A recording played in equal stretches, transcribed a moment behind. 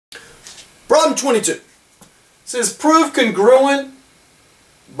Problem 22. It says prove congruent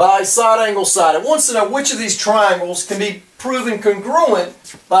by side angle side. It wants to know which of these triangles can be proven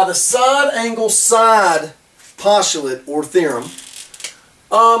congruent by the side angle side postulate or theorem.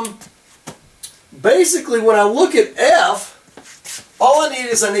 Basically, when I look at F, all I need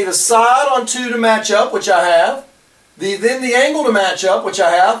is a side on 2 to match up, which I have, then the angle to match up, which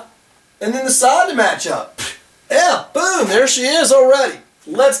I have, and then the side to match up. F, boom, there she is already.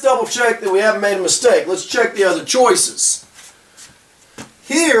 Let's double check that we haven't made a mistake. Let's check the other choices.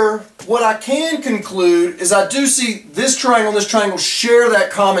 Here, what I can conclude is I do see this triangle and this triangle share that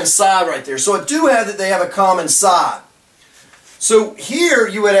common side right there. So I do have that they have a common side. So here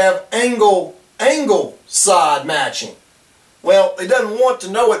you would have angle side matching. Well, it doesn't want to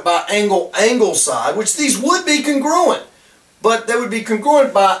know it by angle side, which these would be congruent. But they would be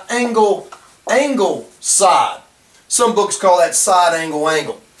congruent by angle side. Some books call that side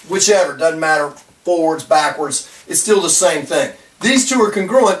angle. Whichever, doesn't matter, forwards, backwards, it's still the same thing. These two are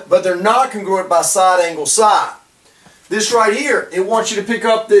congruent, but they're not congruent by side angle side. This right here, it wants you to pick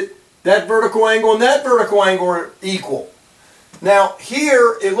up that vertical angle and that vertical angle are equal. Now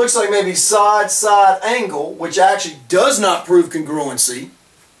here, it looks like maybe side angle, which actually does not prove congruency.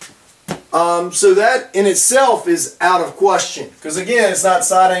 So that in itself is out of question. Because again, it's not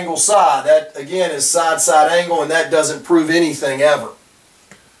side angle side. That again is side angle, and that doesn't prove anything ever.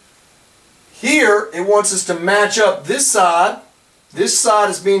 Here, it wants us to match up this side. This side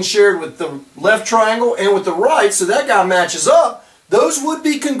is being shared with the left triangle and with the right, so that guy matches up. Those would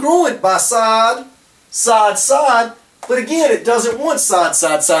be congruent by side. But again, it doesn't want side.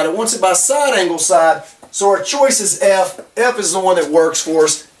 It wants it by side angle side. So our choice is F. F is the one that works for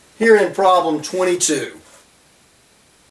us here in problem 22.